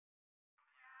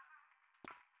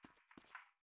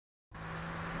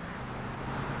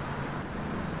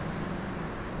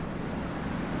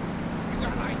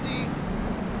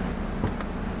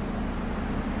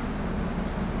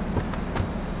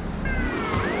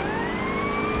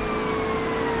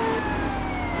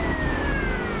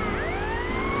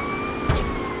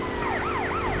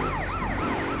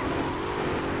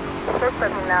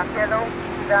terminal yellow,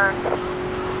 done.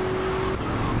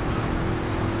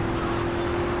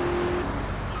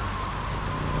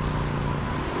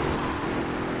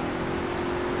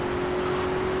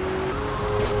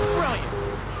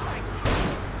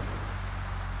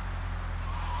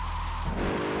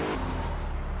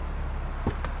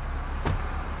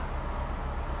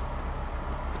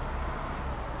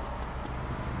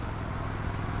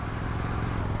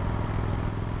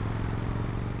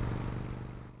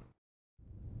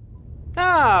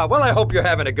 Ah, well, I hope you're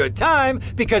having a good time,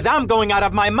 because I'm going out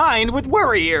of my mind with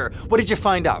worry here. What did you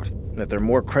find out? That there are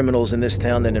more criminals in this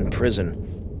town than in prison.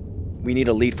 We need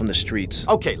a lead from the streets.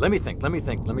 Okay, let me think.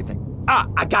 Ah,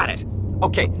 I got it.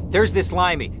 Okay, there's this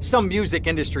limey, some music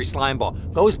industry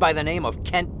slimeball. Goes by the name of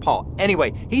Kent Paul.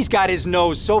 Anyway, he's got his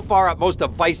nose so far up most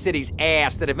of Vice City's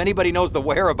ass that if anybody knows the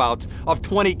whereabouts of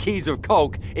 20 keys of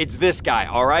coke, it's this guy,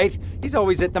 all right? He's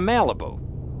always at the Malibu.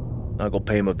 I'll go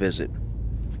pay him a visit.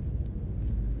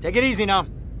 Take it easy now.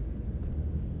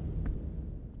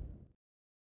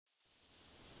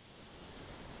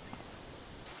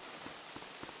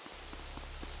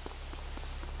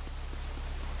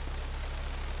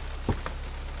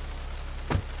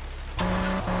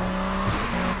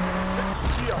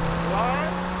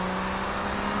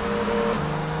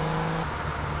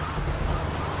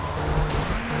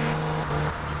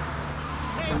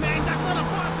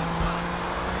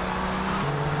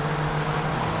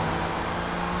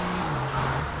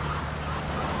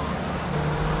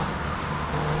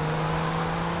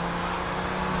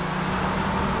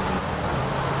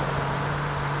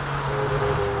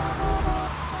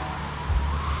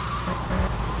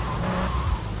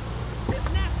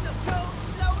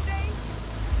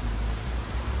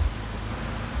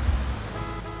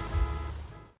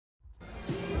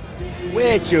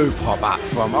 Where'd you pop up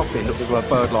from? I've been looking for a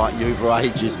bird like you for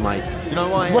ages, mate. You know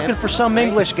why I am? Looking for some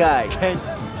English guy. Kent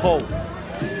Paul.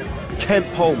 Kent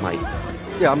Paul, mate.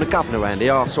 Yeah, I'm the governor around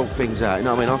here. I'll sort things out. You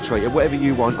know what I mean? I'll treat you. Whatever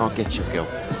you want, I'll get you, girl.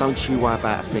 Don't you worry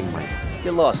about a thing, mate.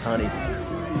 Get lost, honey.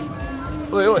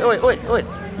 Wait.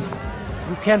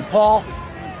 You Ken Paul?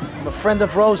 I'm a friend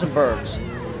of Rosenberg's.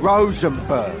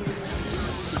 Rosenberg.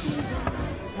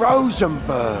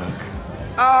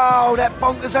 Oh, that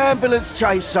bonkers ambulance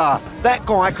chaser. That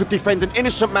guy could defend an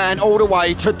innocent man all the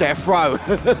way to death row.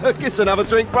 Get another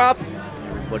drink, bruv.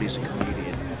 Everybody's a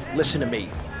comedian. Listen to me.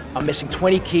 I'm missing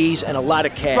 20 keys and a lot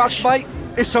of cash. Drugs, mate?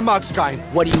 It's a mug's game.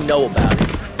 What do you know about it?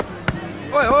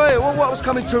 Wait, well, what I was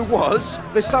coming to was,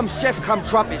 there's some chef come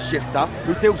trumpet shifter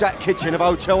who deals at kitchen of a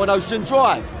hotel on Ocean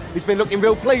Drive. He's been looking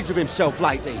real pleased with himself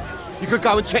lately. You could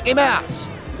go and check him out.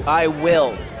 I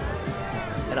will.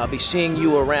 And I'll be seeing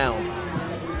you around.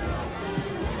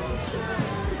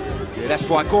 Yeah, that's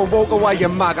right. Go and walk away, you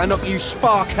mug. I knock you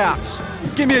spark out.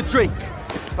 Give me a drink.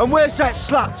 And where's that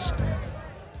slut?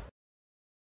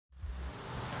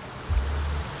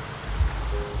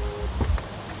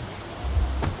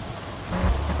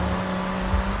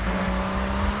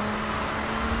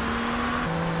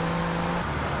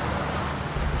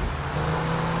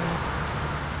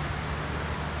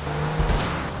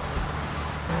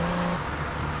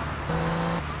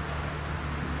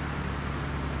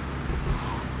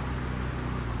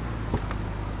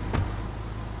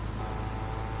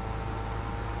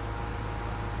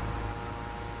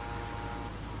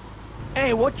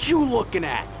 Hey, what you looking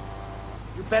at?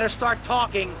 You better start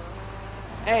talking.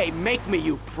 Hey, make me,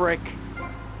 you prick.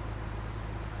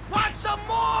 Want some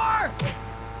more?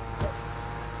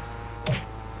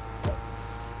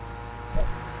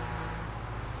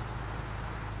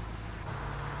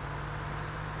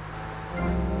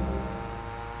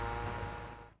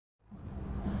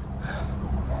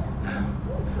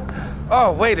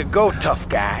 Oh, way to go, tough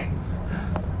guy.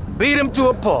 Beat him to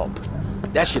a pulp.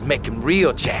 That should make him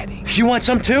real chatty. You want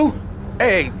some too?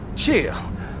 Hey, chill.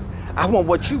 I want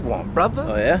what you want, brother.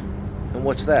 Oh, yeah? And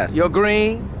what's that? Your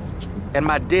green and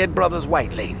my dead brother's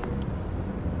white lady.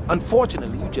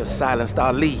 Unfortunately, you just silenced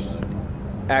our lead.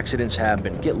 Accidents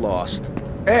happen. Get lost.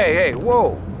 Hey,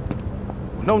 whoa.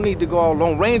 No need to go all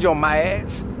long range on my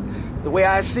ass. The way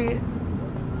I see it,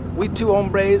 we two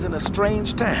hombres in a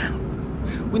strange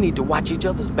town. We need to watch each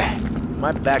other's back.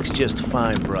 My back's just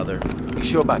fine, brother. You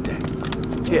sure about that?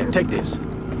 Here, take this.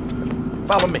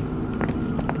 Follow me.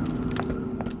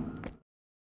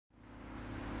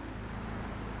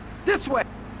 This way!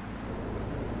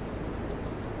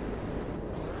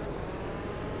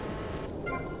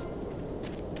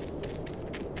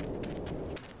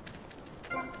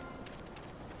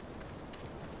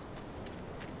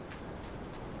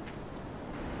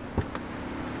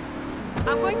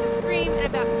 I'm going to scream in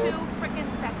about 2 frickin'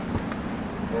 seconds.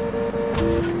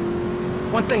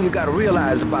 One thing you gotta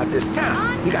realize about this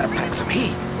town, you gotta pack some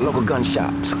heat. The local gun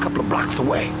shop's a couple of blocks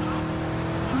away.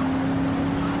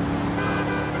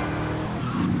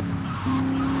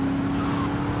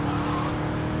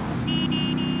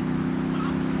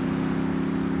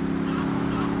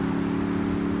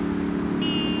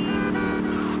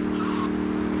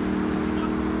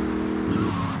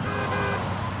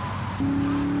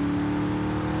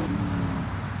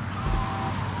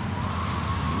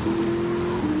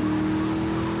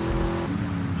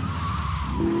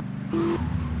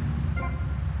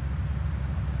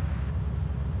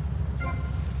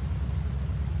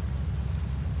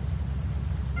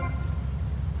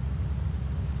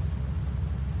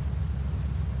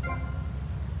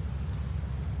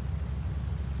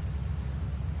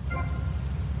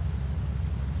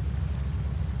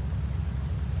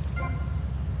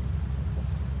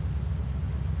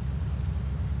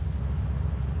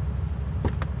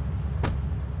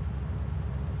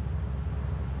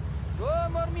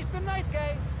 Mr. Nice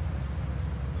Guy.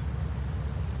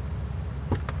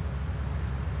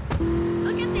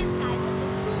 Look at this guy.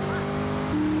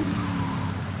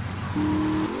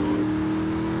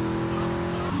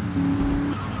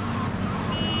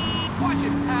 Watch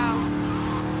it, pal.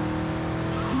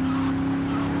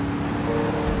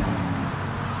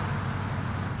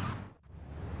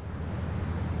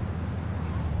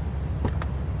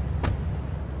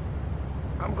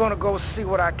 I'm gonna go see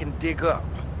what I can dig up.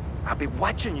 I'll be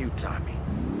watching you, Tommy.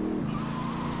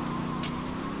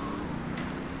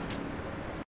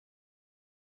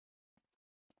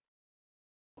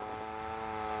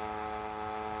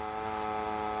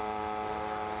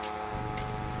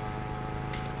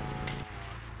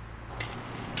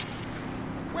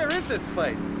 Where is this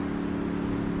place?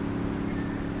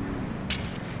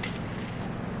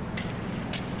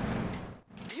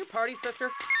 Do you party,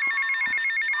 sister?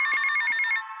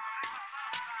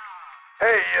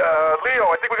 Hey, Leo,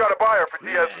 I think we got a buyer for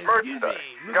Diaz's merchandise.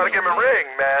 Gotta give him a ring,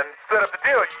 man. Set up the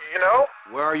deal, you know?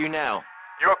 Where are you now?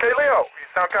 You okay, Leo? You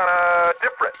sound kinda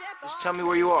different. Just tell me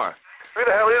where you are. Who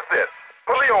the hell is this?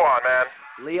 Put Leo on, man.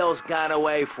 Leo's gone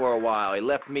away for a while. He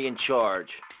left me in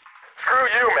charge. Screw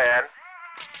you, man.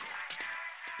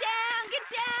 Down, get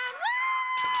down,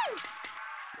 woo!